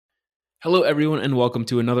Hello, everyone, and welcome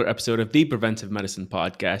to another episode of the Preventive Medicine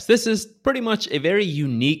Podcast. This is pretty much a very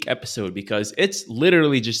unique episode because it's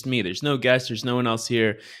literally just me. There's no guest, there's no one else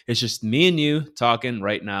here. It's just me and you talking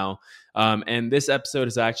right now. And this episode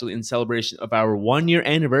is actually in celebration of our 1 year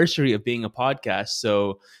anniversary of being a podcast.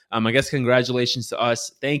 So I guess congratulations to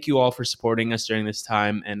us. Thank you all for supporting us during this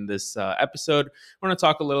time. And this episode, we're going to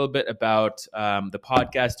talk a little bit about the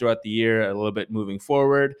podcast throughout the year, a little bit moving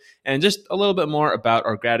forward, and just a little bit more about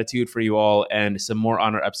our gratitude for you all and some more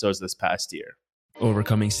on our episodes this past year.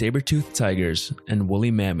 Overcoming saber-toothed tigers and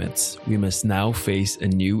woolly mammoths, we must now face a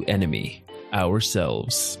new enemy,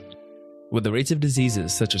 ourselves. With the rates of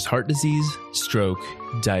diseases such as heart disease, stroke,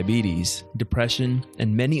 diabetes, depression,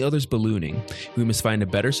 and many others ballooning, we must find a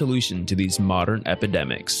better solution to these modern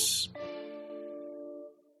epidemics.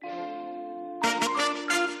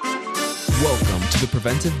 Welcome to the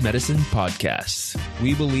Preventive Medicine Podcast.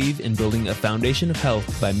 We believe in building a foundation of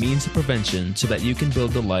health by means of prevention so that you can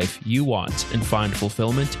build the life you want and find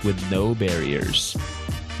fulfillment with no barriers.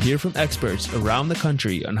 Hear from experts around the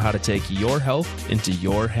country on how to take your health into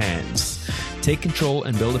your hands. Take control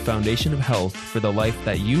and build a foundation of health for the life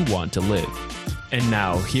that you want to live. And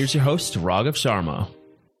now, here's your host, Raghav Sharma.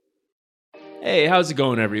 Hey, how's it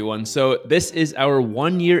going, everyone? So this is our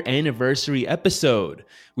 1 year anniversary episode.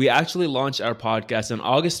 We actually launched our podcast on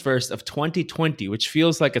August 1st of 2020, which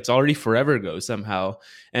feels like it's already forever ago somehow.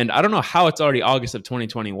 And I don't know how it's already August of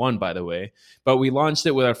 2021, by the way. But we launched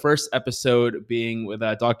it with our first episode being with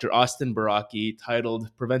Dr. Austin Baraki, titled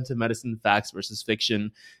Preventive Medicine Facts versus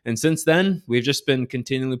Fiction. And since then, we've just been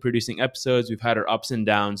continually producing episodes. We've had our ups and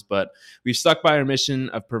downs, but we've stuck by our mission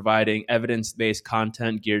of providing evidence-based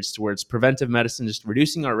content geared towards preventive medicine, just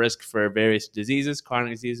reducing our risk for various diseases,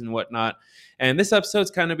 chronic disease and whatnot. And this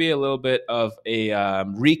episode's kind of be a little bit of a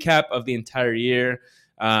recap of the entire year,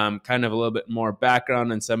 kind of a little bit more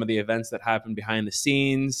background on some of the events that happened behind the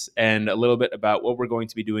scenes, and a little bit about what we're going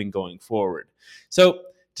to be doing going forward. So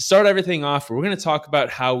to start everything off, we're going to talk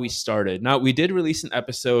about how we started. Now, we did release an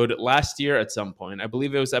episode last year at some point. I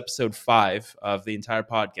believe it was episode 5 of the entire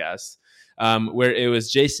podcast, where it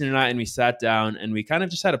was Jason and I, and we sat down and we kind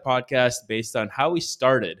of just had a podcast based on how we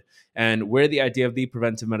started and where the idea of the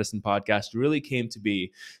Preventive Medicine Podcast really came to be.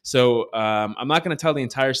 So I'm not going to tell the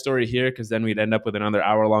entire story here because then we'd end up with another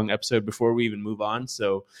hour-long episode before we even move on.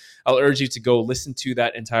 So I'll urge you to go listen to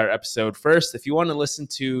that entire episode first if you want to listen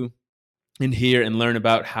to and hear and learn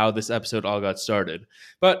about how this episode all got started.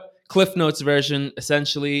 But Cliff Notes version,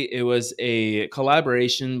 essentially, it was a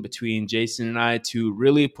collaboration between Jason and I to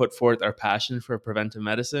really put forth our passion for preventive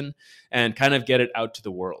medicine and kind of get it out to the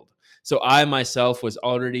world. So I myself was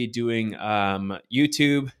already doing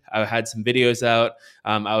YouTube. I had some videos out.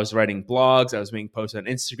 I was writing blogs. I was making posts on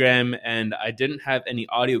Instagram, and I didn't have any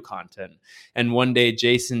audio content. And one day,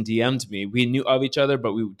 Jason DM'd me. We knew of each other,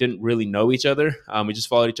 but we didn't really know each other. We just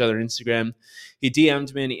followed each other on Instagram. He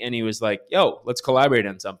DM'd me, and he was like, "Yo, let's collaborate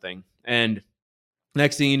on something." And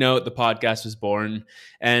next thing you know, the podcast was born,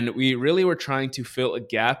 and we really were trying to fill a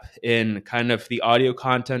gap in kind of the audio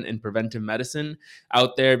content in preventive medicine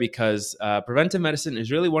out there because preventive medicine is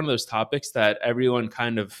really one of those topics that everyone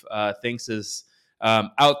kind of thinks is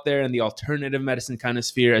out there in the alternative medicine kind of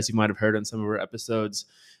sphere, as you might have heard on some of our episodes,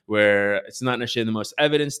 where it's not necessarily the most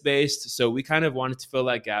evidence-based. So we kind of wanted to fill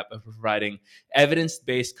that gap of providing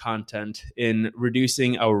evidence-based content in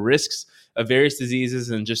reducing our risks of various diseases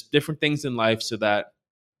and just different things in life so that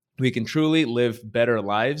we can truly live better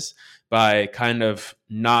lives by kind of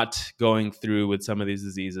not going through with some of these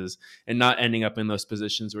diseases and not ending up in those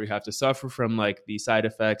positions where you have to suffer from like the side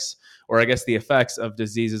effects, or I guess the effects of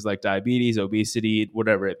diseases like diabetes, obesity,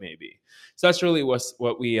 whatever it may be. So that's really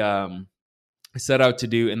what we set out to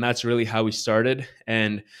do, and that's really how we started.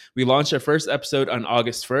 And we launched our first episode on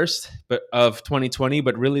August 1st of 2020,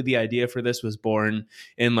 but really the idea for this was born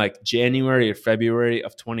in like January or February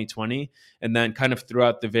of 2020. And then kind of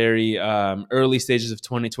throughout the very early stages of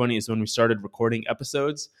 2020 is when we started recording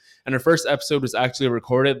episodes. And our first episode was actually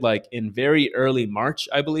recorded like in very early March,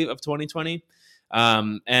 I believe, of 2020.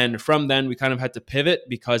 And from then we kind of had to pivot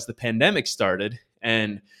because the pandemic started,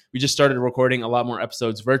 and we just started recording a lot more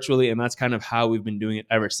episodes virtually, and that's kind of how we've been doing it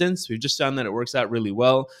ever since. We've just found that it works out really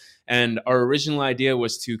well. And our original idea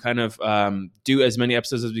was to kind of do as many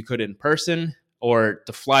episodes as we could in person, or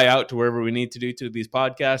to fly out to wherever we need to do to these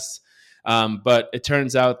podcasts. But it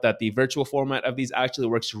turns out that the virtual format of these actually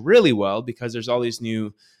works really well because there's all these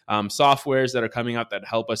new softwares that are coming out that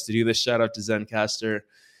help us to do this. Shout out to Zencastr.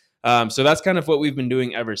 So that's kind of what we've been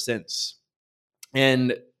doing ever since.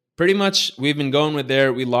 And pretty much we've been going with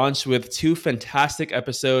there. We launched with 2 fantastic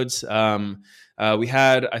episodes. We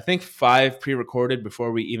had, I think, 5 pre-recorded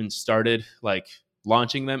before we even started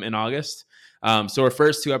launching them in August. So our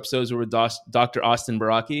first 2 episodes were with Dr. Austin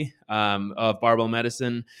Baraki of Barbell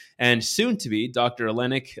Medicine, and soon to be Dr.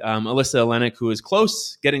 Alyssa Olenek, who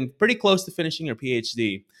is getting pretty close to finishing her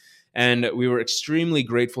PhD. And we were extremely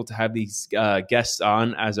grateful to have these guests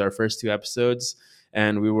on as our first 2 episodes.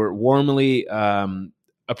 And we were warmly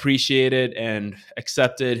appreciated and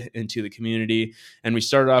accepted into the community. And we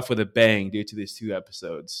started off with a bang due to these 2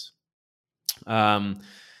 episodes. And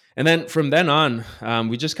then from then on,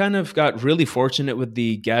 we just kind of got really fortunate with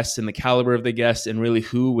the guests and the caliber of the guests and really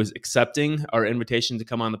who was accepting our invitation to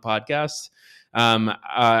come on the podcast.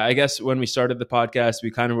 I guess when we started the podcast,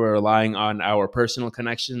 we kind of were relying on our personal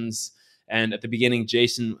connections. And at the beginning,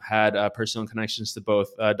 Jason had personal connections to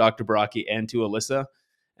both Dr. Baraki and to Alyssa.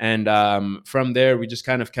 And from there, we just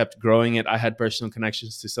kind of kept growing it. I had personal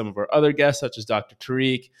connections to some of our other guests, such as Dr.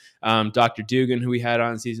 Tariq, Dr. Dugan, who we had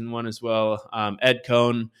on season 1 as well, Ed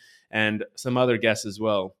Cohn, and some other guests as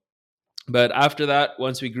well. But after that,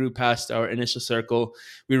 once we grew past our initial circle,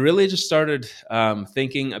 we really just started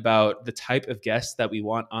thinking about the type of guests that we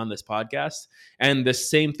want on this podcast. And the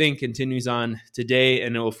same thing continues on today,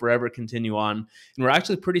 and it will forever continue on. And we're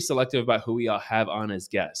actually pretty selective about who we all have on as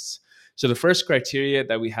guests. So the first criteria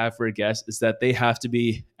that we have for a guest is that they have to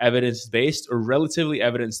be evidence-based or relatively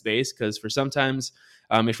evidence-based, because for sometimes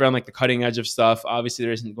if you're on the cutting edge of stuff, obviously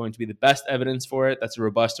there isn't going to be the best evidence for it that's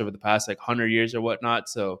robust over the past 100 years or whatnot.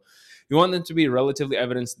 So we want them to be relatively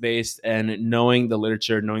evidence-based and knowing the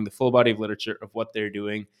literature, knowing the full body of literature of what they're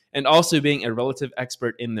doing, and also being a relative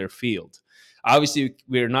expert in their field. Obviously,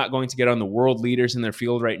 we're not going to get on the world leaders in their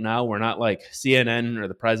field right now. We're not like CNN or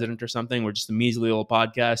the president or something. We're just a measly little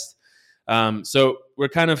podcast. So we're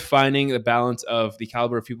kind of finding the balance of the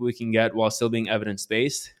caliber of people we can get while still being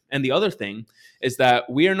evidence-based. And the other thing is that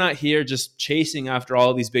we are not here just chasing after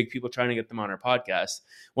all these big people trying to get them on our podcast.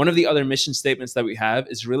 One of the other mission statements that we have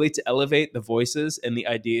is really to elevate the voices and the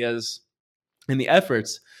ideas and the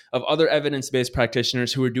efforts of other evidence-based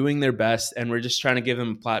practitioners who are doing their best. And we're just trying to give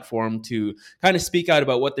them a platform to kind of speak out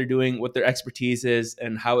about what they're doing, what their expertise is,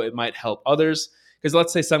 and how it might help others. Because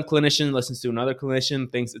let's say some clinician listens to another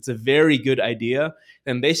clinician, thinks it's a very good idea,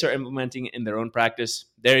 then they start implementing it in their own practice.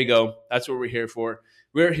 There you go. That's what we're here for.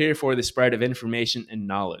 We're here for the spread of information and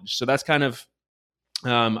knowledge. So that's kind of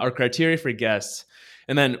our criteria for guests.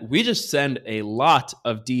 And then we just send a lot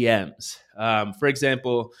of DMs. For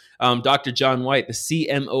example, Dr. John White, the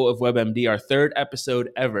CMO of WebMD, our 3rd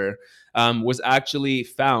episode ever, was actually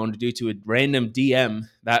found due to a random DM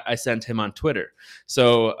that I sent him on Twitter.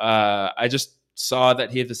 So I just saw that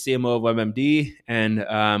he is the CMO of WebMD,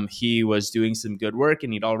 and he was doing some good work,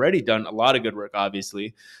 and he'd already done a lot of good work,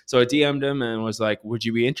 obviously. So I DM'd him and was like, would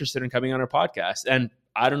you be interested in coming on our podcast? And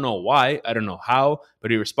I don't know why, I don't know how, but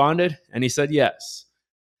he responded and he said yes.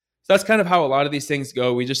 So that's kind of how a lot of these things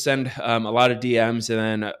go. We just send a lot of DMs,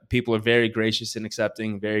 and then people are very gracious in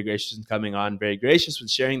accepting, very gracious in coming on, very gracious with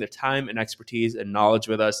sharing their time and expertise and knowledge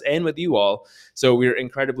with us and with you all. So we're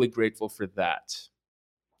incredibly grateful for that.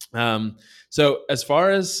 So as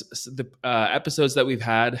far as the episodes that we've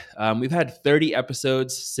had 30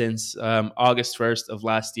 episodes since August 1st of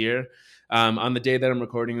last year. On the day that I'm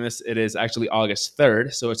recording this, it is actually August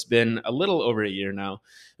 3rd. So it's been a little over a year now.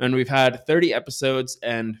 And we've had 30 episodes,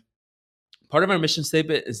 and part of our mission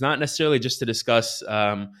statement is not necessarily just to discuss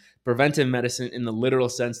preventive medicine in the literal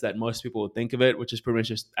sense that most people would think of it, which is pretty much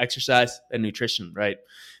just exercise and nutrition, right?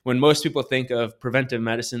 When most people think of preventive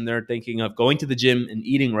medicine, they're thinking of going to the gym and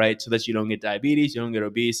eating right so that you don't get diabetes, you don't get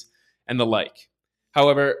obese, and the like.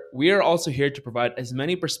 However, we are also here to provide as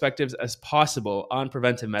many perspectives as possible on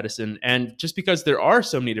preventive medicine, and just because there are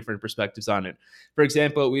so many different perspectives on it. For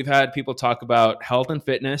example, we've had people talk about health and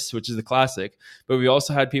fitness, which is the classic, but we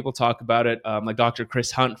also had people talk about it like Dr.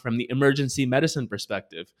 Chris Hunt from the emergency medicine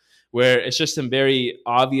perspective, where it's just some very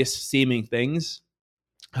obvious seeming things.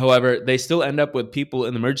 However, they still end up with people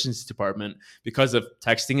in the emergency department because of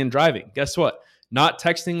texting and driving. Guess what? Not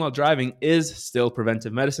texting while driving is still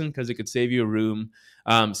preventive medicine because it could save you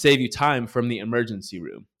save you time from the emergency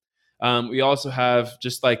room. We also have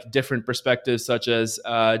just like different perspectives, such as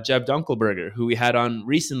Jeb Dunkelberger, who we had on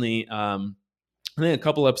recently, I think a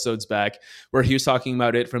couple episodes back, where he was talking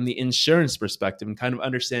about it from the insurance perspective and kind of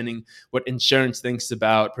understanding what insurance thinks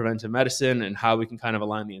about preventive medicine and how we can kind of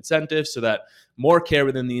align the incentives so that more care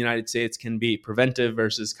within the United States can be preventive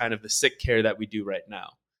versus kind of the sick care that we do right now.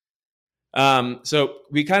 So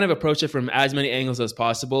we kind of approach it from as many angles as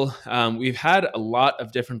possible. We've had a lot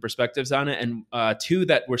of different perspectives on it, and two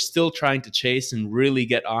that we're still trying to chase and really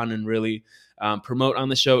get on and really promote on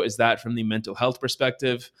the show is that from the mental health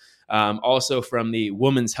perspective, also from the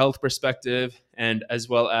woman's health perspective, and as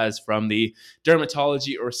well as from the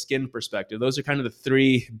dermatology or skin perspective. Those are kind of the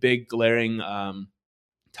three big glaring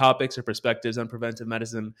topics or perspectives on preventive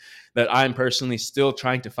medicine that I'm personally still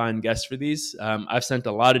trying to find guests for these. I've sent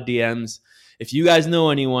a lot of DMs. If you guys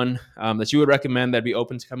know anyone that you would recommend that'd be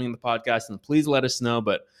open to coming on the podcast, then please let us know.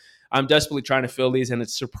 But I'm desperately trying to fill these, and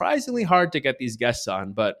it's surprisingly hard to get these guests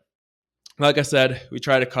on. But like I said, we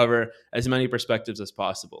try to cover as many perspectives as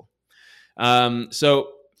possible.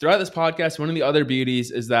 So throughout this podcast, one of the other beauties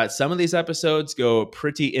is that some of these episodes go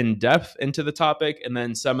pretty in depth into the topic, and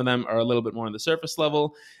then some of them are a little bit more on the surface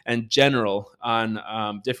level and general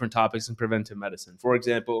on different topics in preventive medicine. For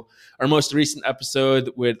example, our most recent episode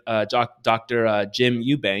with Dr. Jim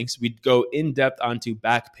Eubanks, we'd go in depth onto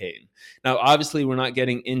back pain. Now, obviously, we're not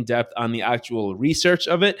getting in depth on the actual research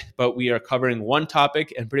of it, but we are covering one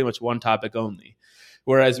topic and pretty much one topic only.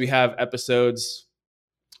 Whereas we have episodes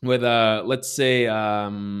with, let's say,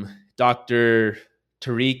 Dr.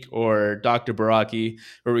 Tariq or Dr. Baraki,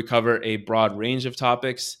 where we cover a broad range of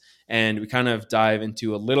topics, and we kind of dive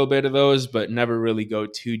into a little bit of those, but never really go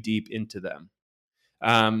too deep into them.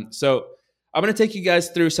 So I'm going to take you guys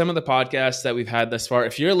through some of the podcasts that we've had thus far.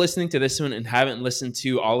 If you're listening to this one and haven't listened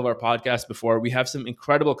to all of our podcasts before, we have some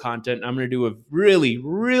incredible content. I'm going to do a really,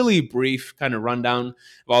 really brief kind of rundown of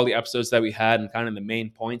all the episodes that we had and kind of the main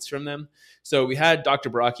points from them. So we had Dr.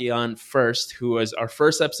 Baraki on first, who was our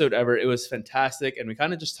first episode ever. It was fantastic. And we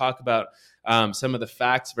kind of just talk about some of the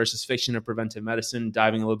facts versus fiction of preventive medicine,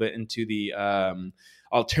 diving a little bit into the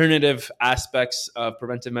alternative aspects of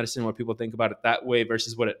preventive medicine, what people think about it that way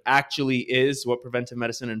versus what it actually is, what preventive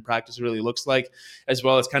medicine in practice really looks like, as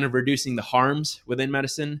well as kind of reducing the harms within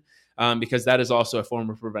medicine, because that is also a form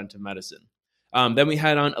of preventive medicine. Then we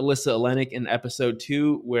had on Alyssa Olenek in episode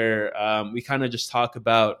 2, where we kind of just talk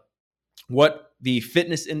about what the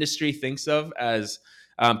fitness industry thinks of as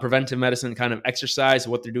preventive medicine kind of exercise,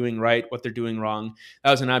 what they're doing right, what they're doing wrong.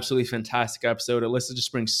 That was an absolutely fantastic episode. Alyssa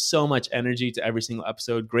just brings so much energy to every single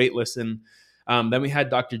episode. Great listen. Then we had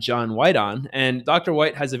Dr. John White on, and Dr.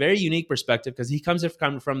 White has a very unique perspective because he comes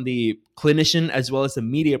from the clinician as well as the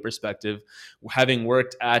media perspective, having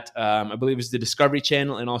worked at, I believe it's the Discovery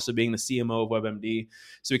Channel and also being the CMO of WebMD.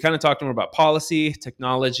 So we kind of talked more about policy,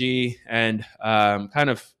 technology, and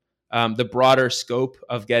the broader scope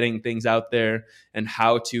of getting things out there and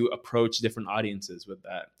how to approach different audiences with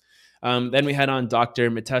that. Then we had on Dr.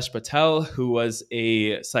 Mitesh Patel, who was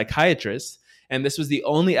a psychiatrist, and this was the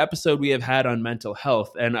only episode we have had on mental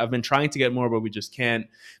health. And I've been trying to get more, but we just can't.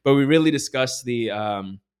 But we really discussed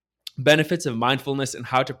the benefits of mindfulness and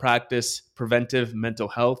how to practice preventive mental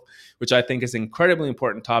health, which I think is an incredibly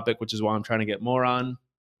important topic, which is why I'm trying to get more on.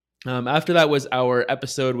 After that was our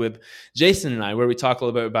episode with Jason and I, where we talk a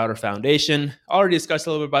little bit about our foundation. Already discussed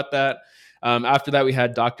a little bit about that. After that, we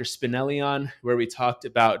had Dr. Spinelli on, where we talked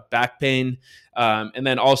about back pain and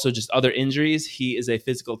then also just other injuries. He is a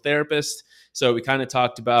physical therapist. So we kind of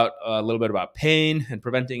talked about a little bit about pain and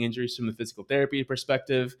preventing injuries from the physical therapy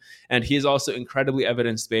perspective. And he is also incredibly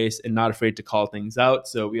evidence-based and not afraid to call things out.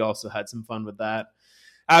 So we also had some fun with that.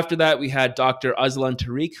 After that, we had Dr. Aslan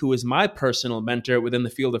Tariq, who is my personal mentor within the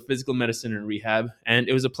field of physical medicine and rehab. And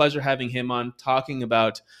it was a pleasure having him on talking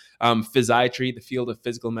about physiatry, the field of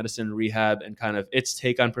physical medicine and rehab, and kind of its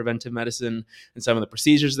take on preventive medicine and some of the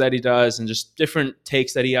procedures that he does and just different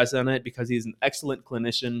takes that he has on it because he's an excellent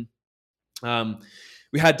clinician.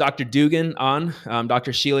 We had Dr. Dugan on,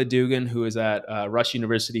 Dr. Sheila Dugan, who is at Rush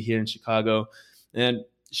University here in Chicago. And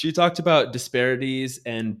she talked about disparities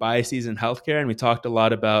and biases in healthcare, and we talked a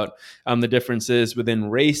lot about the differences within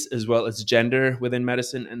race as well as gender within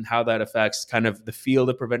medicine and how that affects kind of the field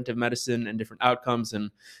of preventive medicine and different outcomes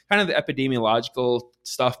and kind of the epidemiological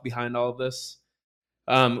stuff behind all of this.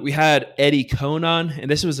 We had Eddie Cohn on, and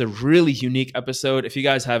this was a really unique episode. If you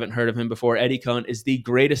guys haven't heard of him before, Eddie Cohn is the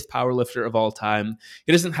greatest powerlifter of all time.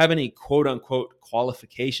 He doesn't have any quote-unquote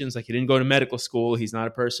qualifications, like he didn't go to medical school. He's not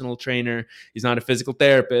a personal trainer. He's not a physical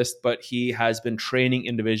therapist, but he has been training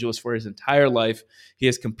individuals for his entire life. He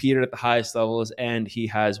has competed at the highest levels, and he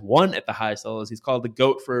has won at the highest levels. He's called the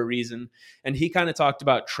GOAT for a reason. And he kind of talked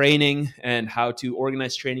about training and how to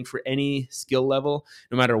organize training for any skill level,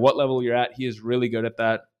 no matter what level you're at. He is really good at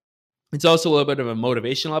that. It's also a little bit of a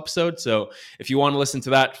motivational episode. So if you want to listen to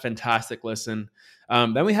that, fantastic listen.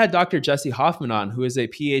 Then we had Dr. Jesse Hoffman on, who is a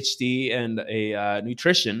PhD and a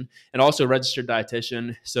nutrition and also a registered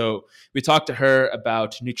dietitian. So we talked to her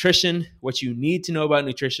about nutrition, what you need to know about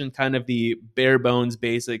nutrition, kind of the bare bones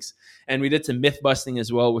basics. And we did some myth busting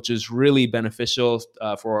as well, which is really beneficial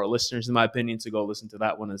for our listeners, in my opinion, to go listen to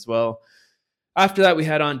that one as well. After that, we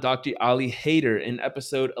had on Dr. Ali Haider in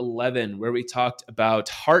episode 11, where we talked about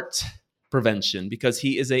heart prevention because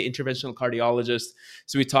he is an interventional cardiologist.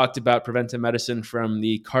 So we talked about preventive medicine from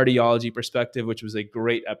the cardiology perspective, which was a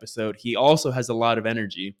great episode. He also has a lot of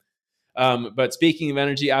energy. But speaking of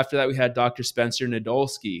energy, after that, we had Dr. Spencer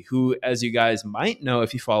Nadolski, who, as you guys might know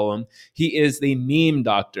if you follow him, he is the meme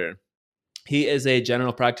doctor. He is a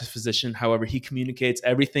general practice physician. However, he communicates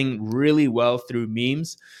everything really well through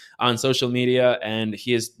memes on social media, and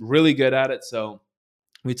he is really good at it. So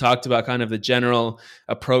we talked about kind of the general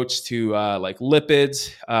approach to like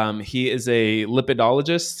lipids. He is a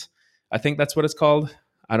lipidologist. I think that's what it's called.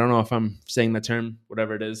 I don't know if I'm saying the term,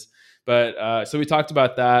 whatever it is. But so we talked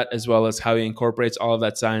about that, as well as how he incorporates all of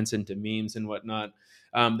that science into memes and whatnot.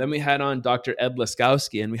 Then we had on Dr. Ed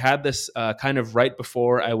Laskowski, and we had this kind of right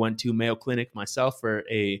before I went to Mayo Clinic myself for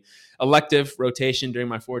a elective rotation during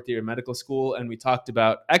my fourth year of medical school, and we talked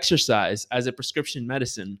about exercise as a prescription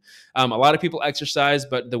medicine. A lot of people exercise,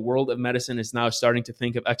 but the world of medicine is now starting to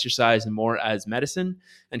think of exercise more as medicine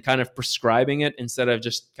and kind of prescribing it instead of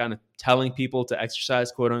just kind of telling people to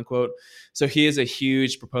exercise, quote unquote. So he is a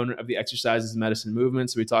huge proponent of the exercise as medicine movement,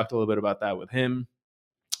 so we talked a little bit about that with him.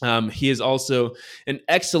 He is also an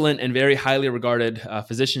excellent and very highly regarded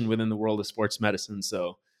physician within the world of sports medicine.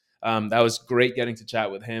 So that was great getting to chat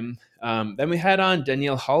with him. Then we had on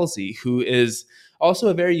Danielle Halsey, who is also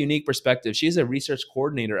a very unique perspective. She's a research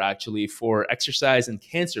coordinator, actually, for exercise and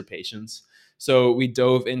cancer patients. So we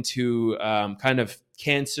dove into kind of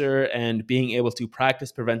cancer and being able to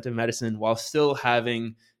practice preventive medicine while still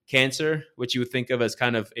having cancer, which you would think of as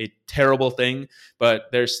kind of a terrible thing, but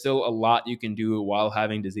there's still a lot you can do while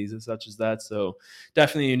having diseases such as that. So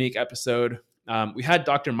definitely a unique episode. We had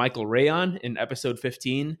Dr. Michael Ray on in episode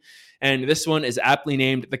 15, and this one is aptly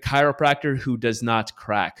named The Chiropractor Who Does Not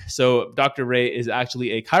Crack. So Dr. Ray is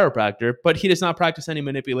actually a chiropractor, but he does not practice any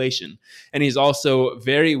manipulation. And he's also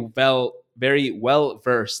very well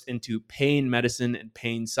versed into pain medicine and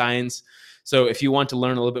pain science. So if you want to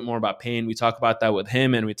learn a little bit more about pain, we talk about that with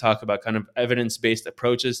him, and we talk about kind of evidence-based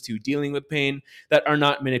approaches to dealing with pain that are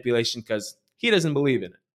not manipulation because he doesn't believe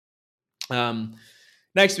in it.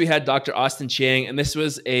 Next, we had Dr. Austin Chiang, and this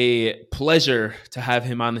was a pleasure to have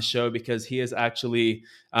him on the show because he is actually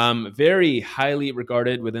very highly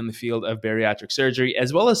regarded within the field of bariatric surgery,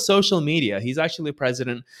 as well as social media. He's actually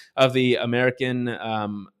president of the American,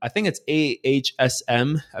 I think it's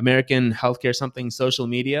AHSM, American Healthcare something social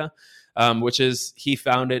media, which is, he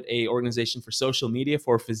founded a organization for social media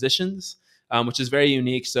for physicians, which is very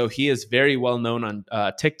unique. So he is very well known on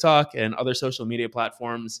TikTok and other social media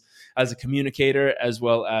platforms as a communicator, as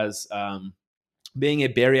well as being a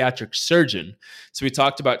bariatric surgeon. So we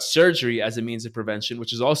talked about surgery as a means of prevention,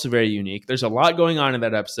 which is also very unique. There's a lot going on in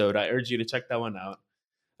that episode. I urge you to check that one out.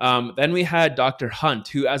 Then we had Dr. Hunt,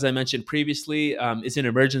 who, as I mentioned previously, is an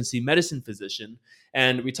emergency medicine physician.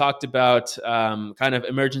 And we talked about kind of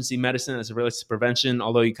emergency medicine as it relates to prevention,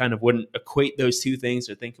 although you kind of wouldn't equate those two things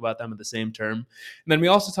or think about them at the same term. And then we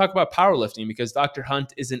also talk about powerlifting because Dr.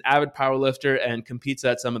 Hunt is an avid powerlifter and competes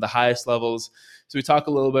at some of the highest levels. So we talk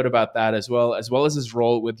a little bit about that as well as his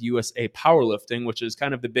role with USA Powerlifting, which is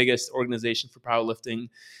kind of the biggest organization for powerlifting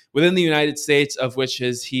within the United States, of which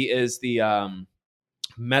he is the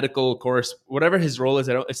medical course, whatever his role is.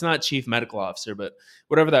 It's not chief medical officer, but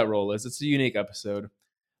whatever that role is, it's a unique episode.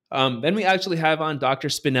 Then we actually have on Dr.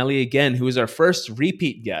 Spinelli again, who is our first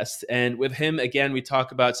repeat guest. And with him, again, we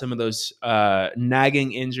talk about some of those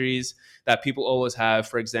nagging injuries that people always have.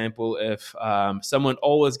 For example, if someone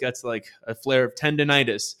always gets like a flare of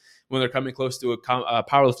tendonitis when they're coming close to a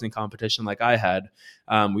powerlifting competition like I had.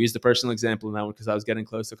 We used a personal example in that one because I was getting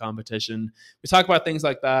close to competition. We talk about things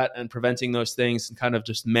like that and preventing those things and kind of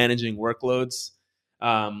just managing workloads.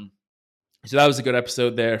 So that was a good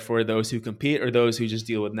episode there for those who compete or those who just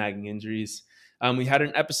deal with nagging injuries. We had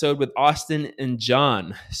an episode with Austin and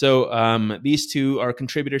John. So these two are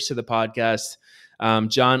contributors to the podcast.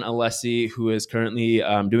 John Alessi, who is currently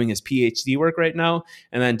doing his PhD work right now,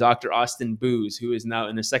 and then Dr. Austin Booz, who is now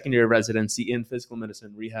in his second year of residency in physical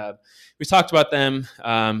medicine rehab. We talked about them,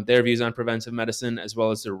 their views on preventive medicine, as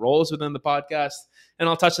well as their roles within the podcast, and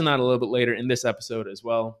I'll touch on that a little bit later in this episode as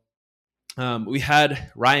well. We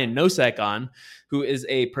had Ryan Nosek on, who is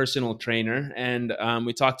a personal trainer, and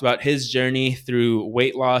we talked about his journey through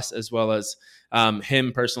weight loss as well as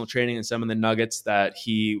him personal training and some of the nuggets that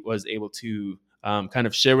he was able to kind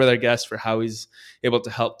of share with our guests for how he's able to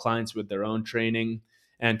help clients with their own training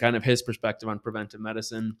and kind of his perspective on preventive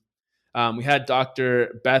medicine. We had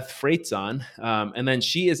Dr. Beth Freitz on, and then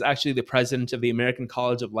she is actually the president of the American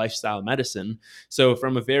College of Lifestyle Medicine. So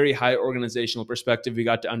from a very high organizational perspective, we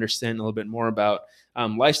got to understand a little bit more about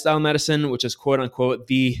lifestyle medicine, which is quote unquote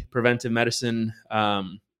the preventive medicine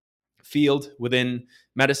field within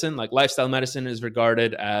medicine. Like lifestyle medicine is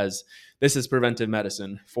regarded as this is preventive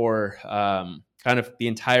medicine for kind of the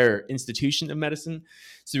entire institution of medicine.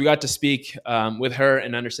 So we got to speak with her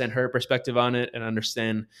and understand her perspective on it and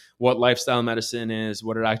understand what lifestyle medicine is,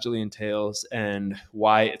 what it actually entails, and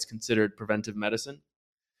why it's considered preventive medicine.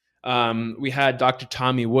 We had Dr.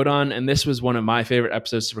 Tommy Wood on, and this was one of my favorite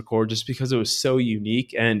episodes to record just because it was so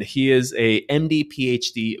unique. And he is a MD,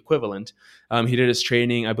 PhD equivalent. He did his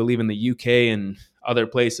training, I believe, in the UK and other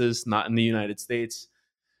places, not in the United States.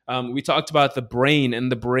 We talked about the brain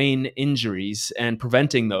and the brain injuries and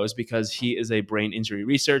preventing those because he is a brain injury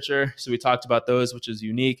researcher. So we talked about those, which is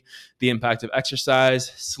unique, the impact of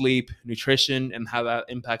exercise, sleep, nutrition, and how that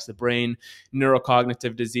impacts the brain,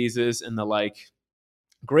 neurocognitive diseases, and the like.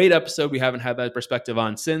 Great episode. We haven't had that perspective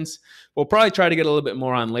on since. We'll probably try to get a little bit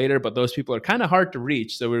more on later, but those people are kind of hard to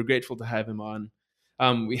reach. So we're grateful to have him on.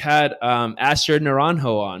 We had Astrid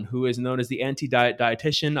Naranjo on, who is known as the anti-diet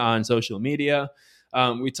dietitian on social media.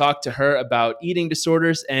 We talked to her about eating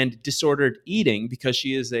disorders and disordered eating because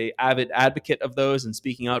she is an avid advocate of those and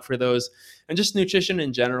speaking out for those, and just nutrition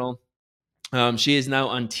in general. She is now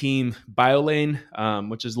on Team BioLane,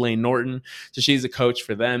 which is Lane Norton. So she's a coach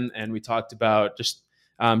for them. And we talked about just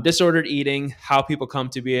disordered eating, how people come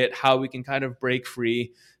to be it, how we can kind of break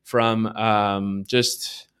free from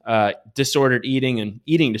disordered eating and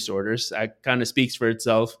eating disorders. That kind of speaks for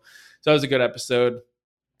itself. So that was a good episode.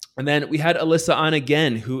 And then we had Alyssa on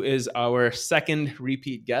again, who is our second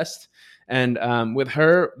repeat guest. And with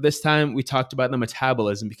her, this time we talked about the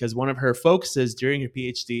metabolism because one of her focuses during her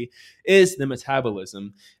PhD is the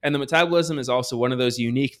metabolism. And the metabolism is also one of those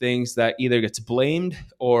unique things that either gets blamed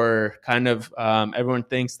or kind of everyone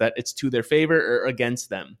thinks that it's to their favor or against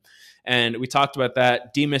them. And we talked about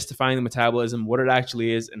that, demystifying the metabolism, what it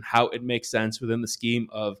actually is, and how it makes sense within the scheme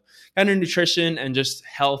of kind of nutrition and just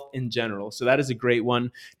health in general. So that is a great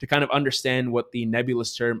one to kind of understand what the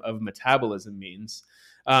nebulous term of metabolism means.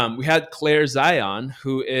 We had Claire Zion,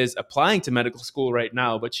 who is applying to medical school right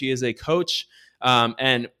now, but she is a coach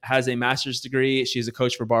and has a master's degree. She's a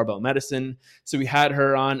coach for Barbell Medicine. So we had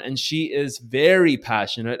her on, and she is very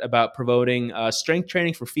passionate about promoting strength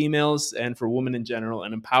training for females and for women in general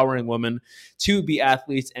and empowering women to be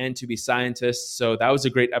athletes and to be scientists. So that was a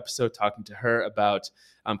great episode talking to her about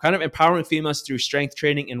kind of empowering females through strength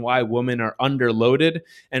training and why women are underloaded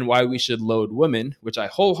and why we should load women, which I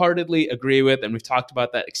wholeheartedly agree with. And we've talked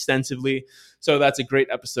about that extensively. So that's a great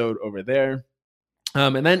episode over there.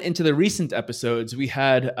 And then into the recent episodes, we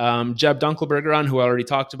had Jeb Dunkelberger on, who I already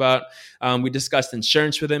talked about. We discussed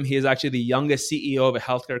insurance with him. He is actually the youngest CEO of a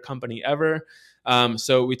healthcare company ever.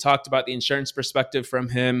 So we talked about the insurance perspective from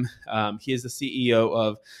him. He is the CEO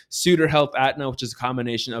of Suter Health Aetna, which is a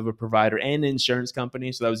combination of a provider and an insurance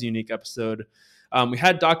company. So that was a unique episode. We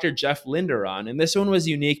had Dr. Jeff Linder on, and this one was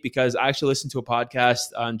unique because I actually listened to a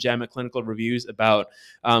podcast on JAMA Clinical Reviews about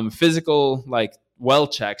physical well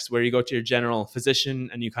checks where you go to your general physician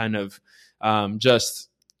and you kind of just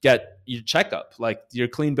get your checkup, like your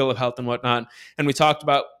clean bill of health and whatnot. And we talked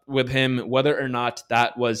about with him whether or not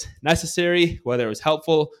that was necessary, whether it was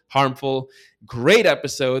helpful, harmful. Great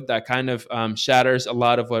episode that kind of shatters a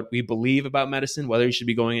lot of what we believe about medicine, whether you should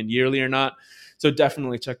be going in yearly or not. So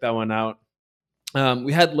definitely check that one out.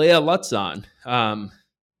 We had Leah Lutz on,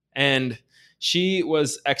 and she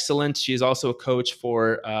was excellent. She's also a coach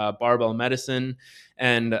for Barbell Medicine.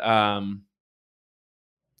 And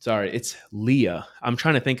sorry, it's Leah. I'm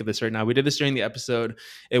trying to think of this right now. We did this during the episode.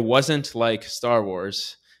 It wasn't like Star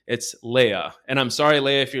Wars. It's Leah. And I'm sorry,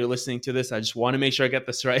 Leah, if you're listening to this. I just want to make sure I get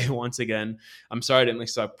this right once again. I'm sorry I didn't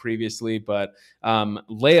mix up previously, but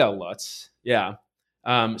Leah Lutz. Yeah.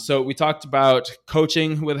 So we talked about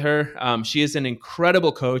coaching with her. She is an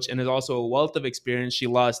incredible coach and is also a wealth of experience. She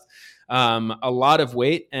lost a lot of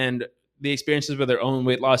weight, and the experiences with her own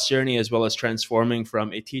weight loss journey, as well as transforming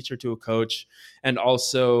from a teacher to a coach, and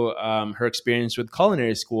also her experience with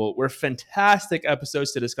culinary school, were fantastic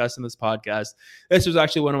episodes to discuss in this podcast. This was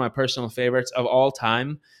actually one of my personal favorites of all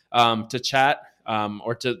time to chat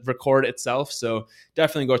or to record itself. So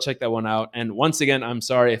definitely go check that one out. And once again, I'm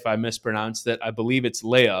sorry if I mispronounced it. I believe it's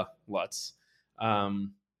Leah Lutz.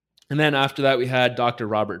 And then after that, we had Dr.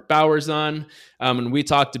 Robert Bowers on, and we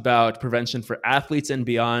talked about prevention for athletes and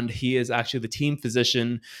beyond. He is actually the team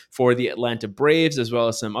physician for the Atlanta Braves, as well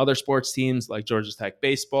as some other sports teams like Georgia Tech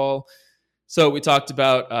baseball. So we talked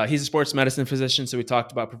about, he's a sports medicine physician, so we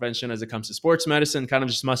talked about prevention as it comes to sports medicine, kind of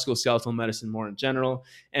just musculoskeletal medicine more in general.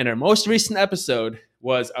 And our most recent episode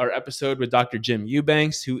was our episode with Dr. Jim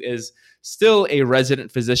Eubanks, who is still a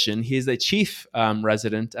resident physician. He is a chief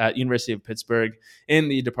resident at University of Pittsburgh in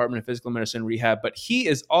the Department of Physical Medicine and Rehab, but he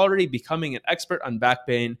is already becoming an expert on back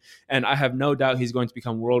pain, and I have no doubt he's going to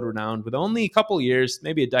become world-renowned. With only a couple years,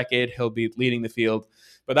 maybe a decade, he'll be leading the field.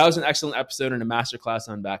 But that was an excellent episode and a masterclass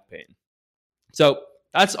on back pain. So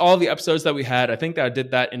that's all the episodes that we had. I think that I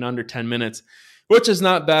did that in under 10 minutes, which is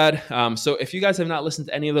not bad. So if you guys have not listened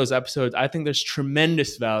to any of those episodes, I think there's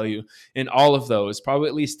tremendous value in all of those. Probably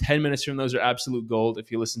at least 10 minutes from those are absolute gold.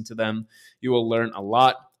 If you listen to them, you will learn a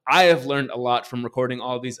lot. I have learned a lot from recording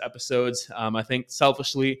all of these episodes. I think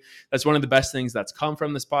selfishly, that's one of the best things that's come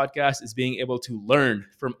from this podcast is being able to learn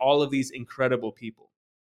from all of these incredible people.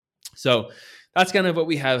 So that's kind of what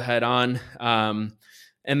we have had on.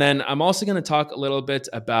 And then I'm also going to talk a little bit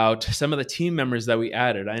about some of the team members that we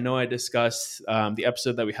added. I know I discussed the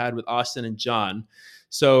episode that we had with Austin and John.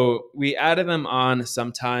 So we added them on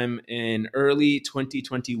sometime in early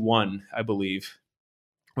 2021, I believe,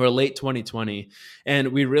 or late 2020. And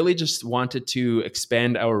we really just wanted to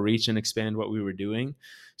expand our reach and expand what we were doing.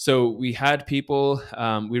 So we had people,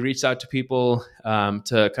 we reached out to people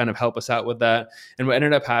to kind of help us out with that. And what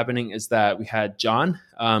ended up happening is that we had John,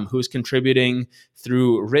 who's contributing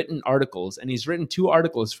through written articles. And he's written 2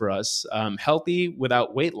 articles for us, Healthy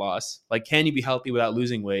Without Weight Loss, like can you be healthy without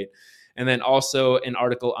losing weight? And then also an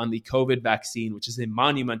article on the COVID vaccine, which is a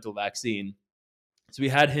monumental vaccine. So we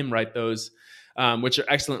had him write those, which are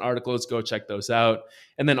excellent articles. Go check those out.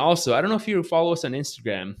 And then also, I don't know if you follow us on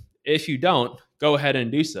Instagram. If you don't, go ahead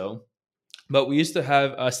and do so. But we used to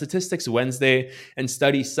have Statistics Wednesday and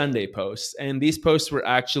Study Sunday posts. And these posts were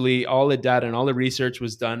actually all the data and all the research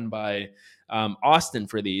was done by Austin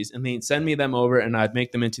for these. And they'd send me them over and I'd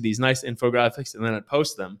make them into these nice infographics and then I'd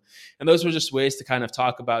post them. And those were just ways to kind of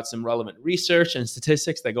talk about some relevant research and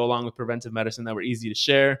statistics that go along with preventive medicine that were easy to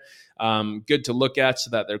share, good to look at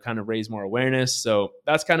so that they're kind of raise more awareness. So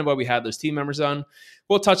that's kind of what we had those team members on.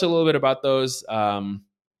 We'll touch a little bit about those.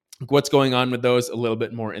 What's going on with those a little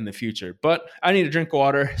bit more in the future. But I need a drink of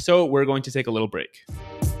water, so we're going to take a little break.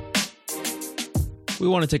 We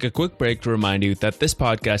want to take a quick break to remind you that this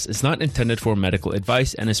podcast is not intended for medical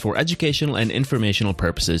advice and is for educational and informational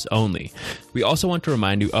purposes only. We also want to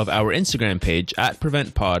remind you of our Instagram page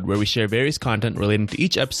 @PreventPod, where we share various content relating to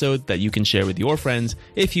each episode that you can share with your friends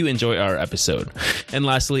if you enjoy our episode. And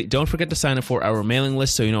lastly, don't forget to sign up for our mailing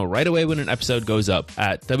list so you know right away when an episode goes up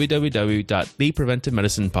at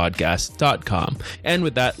www.thepreventivemedicinepodcast.com. And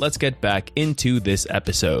with that, let's get back into this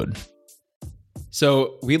episode.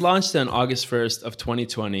 So we launched on August 1st of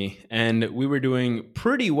 2020, and we were doing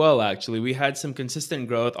pretty well, actually. We had some consistent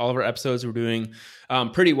growth. All of our episodes were doing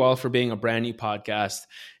pretty well for being a brand new podcast.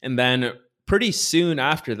 And then pretty soon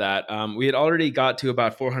after that, we had already got to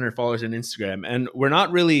about 400 followers on Instagram. And we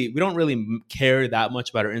don't really care that much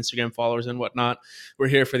about our Instagram followers and whatnot. We're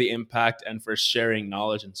here for the impact and for sharing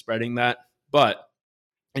knowledge and spreading that. But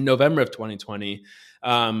in November of 2020,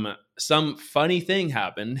 some funny thing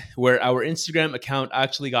happened where our Instagram account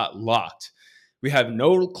actually got locked. We have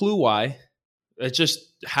no clue why. It just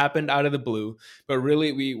happened out of the blue. But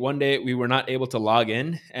really, one day we were not able to log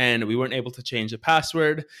in and we weren't able to change the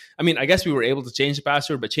password. I mean, I guess we were able to change the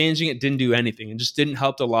password, but changing it didn't do anything. It just didn't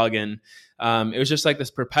help to log in. It was just like this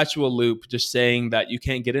perpetual loop, just saying that you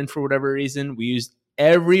can't get in for whatever reason. We used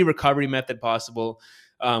every recovery method possible.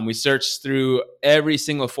 We searched through every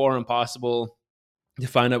single forum possible to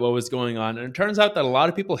find out what was going on. And it turns out that a lot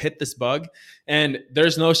of people hit this bug and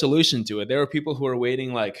there's no solution to it. There were people who were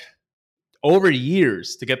waiting like over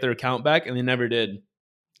years to get their account back and they never did.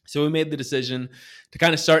 So we made the decision to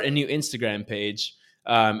kind of start a new Instagram page.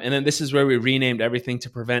 And then this is where we renamed everything to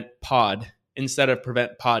Prevent Pod instead of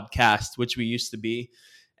Prevent Podcast, which we used to be.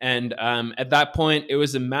 And at that point, it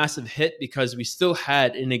was a massive hit because we still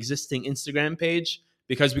had an existing Instagram page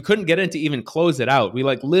because we couldn't get in to even close it out. We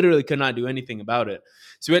like literally could not do anything about it.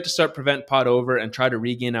 So we had to start Prevent Pod over and try to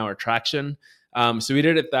regain our traction. So we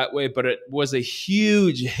did it that way, but it was a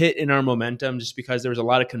huge hit in our momentum just because there was a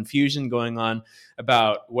lot of confusion going on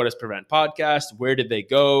about what is Prevent Podcast, where did they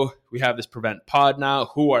go? We have this Prevent Pod now.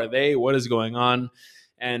 Who are they? What is going on?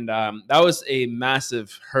 And that was a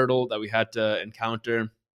massive hurdle that we had to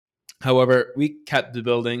encounter. However, we kept the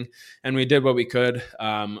building and we did what we could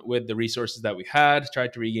with the resources that we had,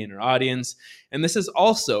 tried to regain our audience. And this is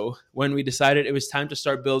also when we decided it was time to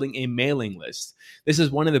start building a mailing list. This is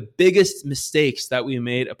one of the biggest mistakes that we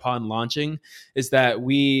made upon launching, is that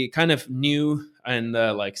we kind of knew in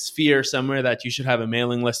the sphere somewhere that you should have a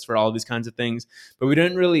mailing list for all these kinds of things, but we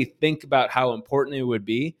didn't really think about how important it would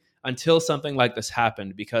be until something like this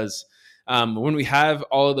happened. Because when we have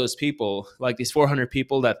all of those people, like these 400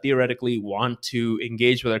 people that theoretically want to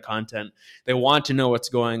engage with our content, they want to know what's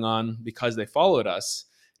going on because they followed us.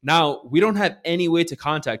 Now, we don't have any way to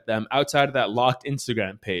contact them outside of that locked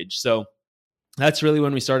Instagram page. So that's really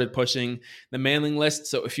when we started pushing the mailing list.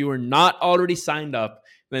 So if you are not already signed up,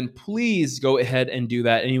 then please go ahead and do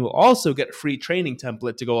that. And you will also get a free training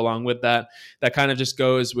template to go along with that. That kind of just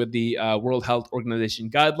goes with the World Health Organization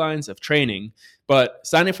guidelines of training. But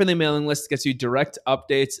signing up for the mailing list gets you direct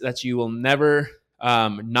updates that you will never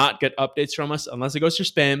not get updates from us unless it goes to your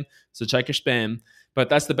spam. So check your spam. But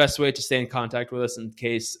that's the best way to stay in contact with us in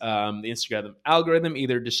case the Instagram algorithm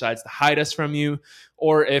either decides to hide us from you,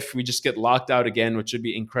 or if we just get locked out again, which would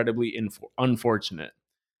be incredibly unfortunate.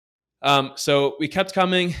 So we kept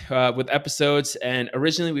coming with episodes, and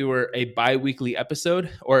originally we were a bi-monthly episode.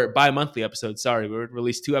 Sorry, we would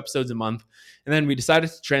release 2 episodes a month, and then we decided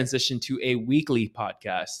to transition to a weekly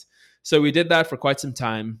podcast. So we did that for quite some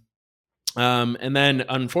time, and then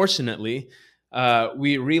unfortunately,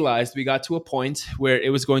 we realized we got to a point where it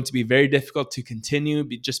was going to be very difficult to continue,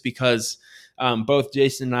 just because both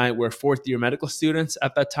Jason and I were fourth-year medical students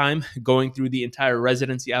at that time, going through the entire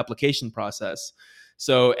residency application process.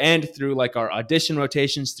 So, and through our audition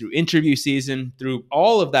rotations, through interview season, through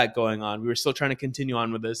all of that going on, we were still trying to continue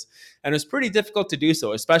on with this. And it was pretty difficult to do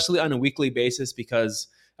so, especially on a weekly basis, because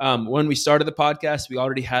when we started the podcast, we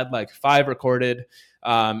already had 5 recorded,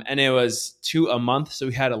 and it was 2 a month. So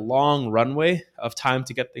we had a long runway of time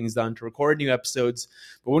to get things done, to record new episodes.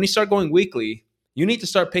 But when you start going weekly, you need to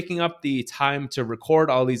start picking up the time to record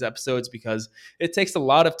all these episodes, because it takes a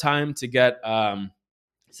lot of time to get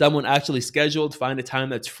someone actually scheduled, find a time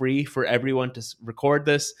that's free for everyone to record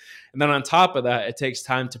this. And then on top of that, it takes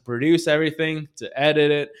time to produce everything, to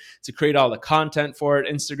edit it, to create all the content for it,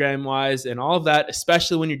 Instagram-wise, and all of that,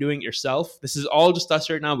 especially when you're doing it yourself. This is all just us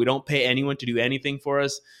right now. We don't pay anyone to do anything for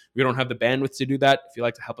us. We don't have the bandwidth to do that. If you'd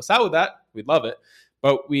like to help us out with that, we'd love it.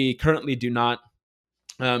 But we currently do not.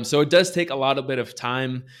 So it does take a lot of bit of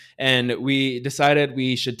time, and we decided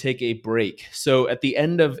we should take a break. So at the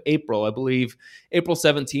end of April, I believe April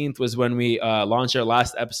 17th was when we launched our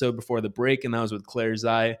last episode before the break, and that was with Claire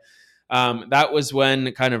Zai. That was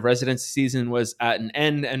when kind of residency season was at an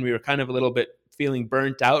end, and we were kind of a little bit feeling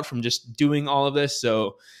burnt out from just doing all of this.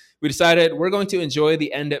 So we decided we're going to enjoy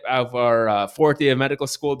the end of our 4th year of medical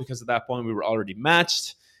school, because at that point we were already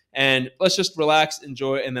matched. And let's just relax,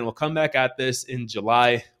 enjoy, and then we'll come back at this in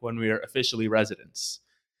July when we are officially residents.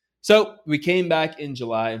 So we came back in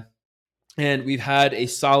July, and we've had a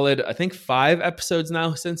solid, I think, 5 episodes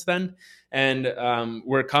now since then. And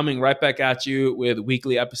we're coming right back at you with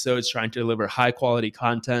weekly episodes, trying to deliver high quality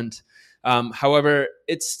content. However,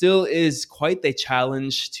 it still is quite the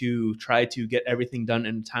challenge to try to get everything done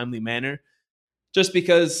in a timely manner, just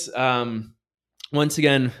because once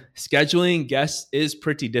again, scheduling guests is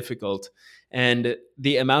pretty difficult, and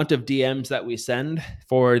the amount of DMs that we send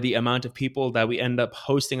for the amount of people that we end up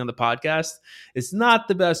hosting on the podcast is not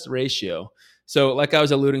the best ratio. So like I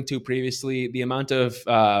was alluding to previously, the amount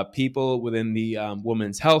of people within the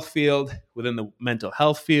women's health field, within the mental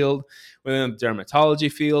health field, within the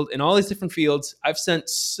dermatology field, in all these different fields, I've sent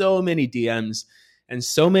so many DMs and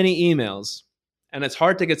so many emails, and it's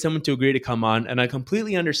hard to get someone to agree to come on. And I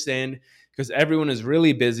completely understand, because everyone is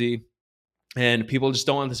really busy and people just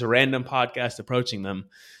don't want this random podcast approaching them.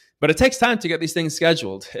 But it takes time to get these things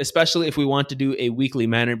scheduled, especially if we want to do a weekly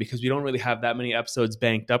manner, because we don't really have that many episodes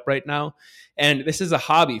banked up right now. And this is a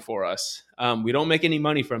hobby for us. We don't make any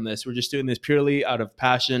money from this. We're just doing this purely out of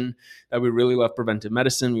passion, that we really love preventive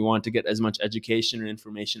medicine. We want to get as much education and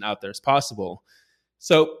information out there as possible.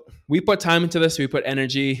 So we put time into this, we put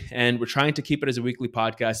energy, and we're trying to keep it as a weekly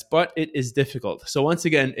podcast, but it is difficult. So once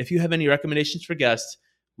again, if you have any recommendations for guests,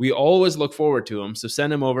 we always look forward to them. So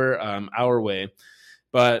send them over our way.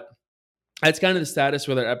 But that's kind of the status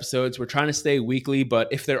with our episodes. We're trying to stay weekly, but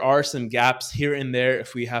if there are some gaps here and there,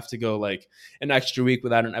 if we have to go an extra week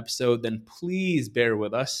without an episode, then please bear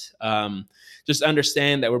with us. Just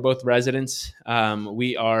understand that we're both residents.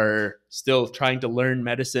 We are still trying to learn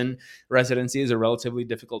medicine. Residency is a relatively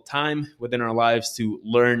difficult time within our lives to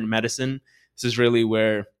learn medicine. This is really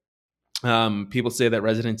where People say that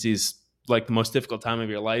residency is like the most difficult time of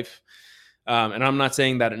your life. And I'm not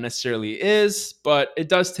saying that it necessarily is, but it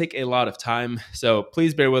does take a lot of time. So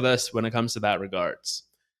please bear with us when it comes to that regards.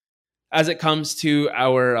 As it comes to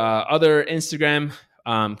our other Instagram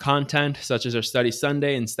content, such as our Study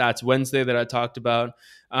Sunday and Stats Wednesday that I talked about,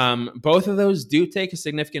 both of those do take a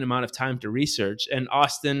significant amount of time to research. And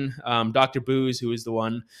Austin, Dr. Booz, who is the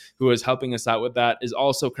one who is helping us out with that, is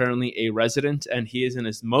also currently a resident, and he is in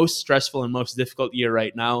his most stressful and most difficult year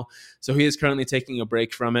right now. So he is currently taking a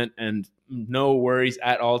break from it, and no worries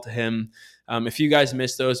at all to him. If you guys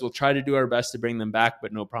missed those, we'll try to do our best to bring them back,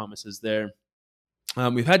 but no promises there.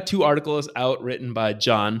 We've had 2 articles out written by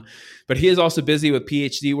John, but he is also busy with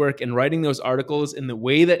PhD work and writing those articles in the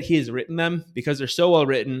way that he has written them, because they're so well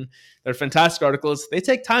written. They're fantastic articles. They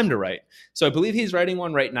take time to write. So I believe he's writing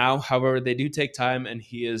one right now. However, they do take time, and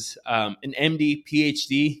he is an MD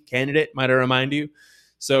PhD candidate, might I remind you.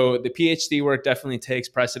 So the PhD work definitely takes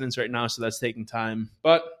precedence right now, so that's taking time.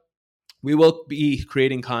 But we will be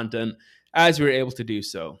creating content as we're able to do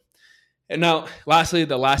so. And now, lastly,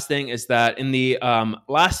 the last thing is that in the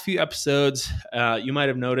last few episodes, you might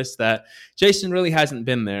have noticed that Jason really hasn't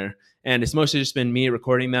been there. And it's mostly just been me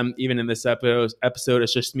recording them. Even in this episode,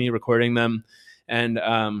 it's just me recording them. And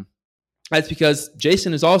that's because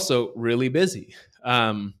Jason is also really busy.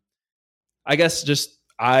 I guess just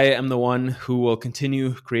I am the one who will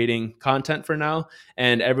continue creating content for now,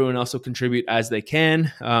 and everyone else will contribute as they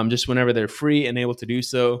can, just whenever they're free and able to do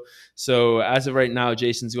so. So as of right now,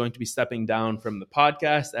 Jason's going to be stepping down from the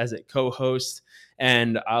podcast as a co-host,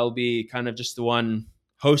 and I'll be kind of just the one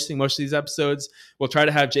hosting most of these episodes. We'll try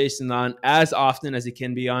to have Jason on as often as he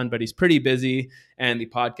can be on, but he's pretty busy, and the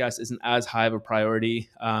podcast isn't as high of a priority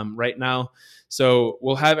right now. So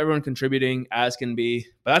we'll have everyone contributing as can be,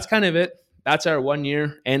 but that's kind of it. That's our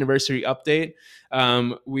 1-year anniversary update.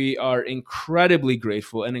 We are incredibly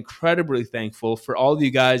grateful and incredibly thankful for all of you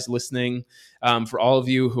guys listening, for all of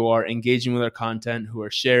you who are engaging with our content, who are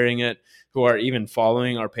sharing it, who are even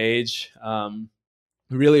following our page.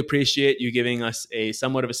 We really appreciate you giving us a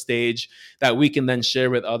somewhat of a stage that we can then share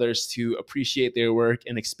with others to appreciate their work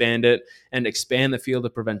and expand it and expand the field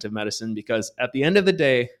of preventive medicine. Because at the end of the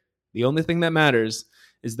day, the only thing that matters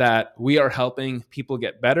is that we are helping people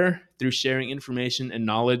get better through sharing information and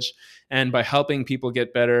knowledge. And by helping people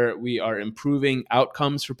get better, we are improving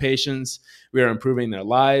outcomes for patients. We are improving their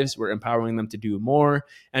lives. We're empowering them to do more.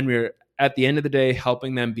 And we're, at the end of the day,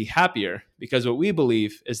 helping them be happier. Because what we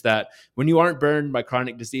believe is that when you aren't burned by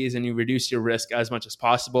chronic disease and you reduce your risk as much as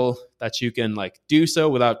possible, that you can do so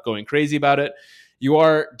without going crazy about it, you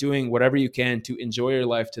are doing whatever you can to enjoy your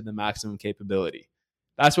life to the maximum capability.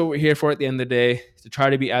 That's what we're here for at the end of the day, to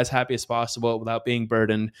try to be as happy as possible without being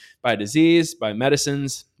burdened by disease, by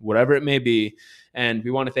medicines, whatever it may be. And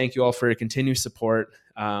we want to thank you all for your continued support.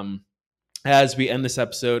 As we end this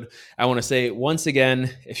episode, I want to say once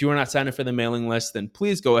again, if you are not signed up for the mailing list, then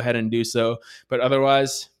please go ahead and do so. But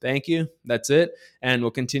otherwise, thank you. That's it. And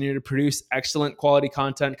we'll continue to produce excellent quality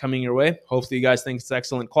content coming your way. Hopefully you guys think it's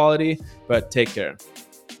excellent quality, but take care.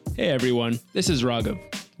 Hey everyone, this is Raghav.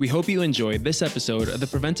 We hope you enjoyed this episode of the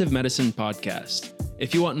Preventive Medicine Podcast.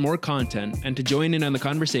 If you want more content and to join in on the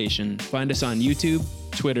conversation, find us on YouTube,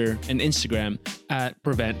 Twitter, and Instagram at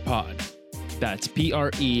PreventPod. That's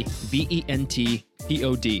PreventPod.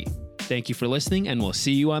 Thank you for listening, and we'll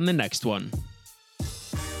see you on the next one.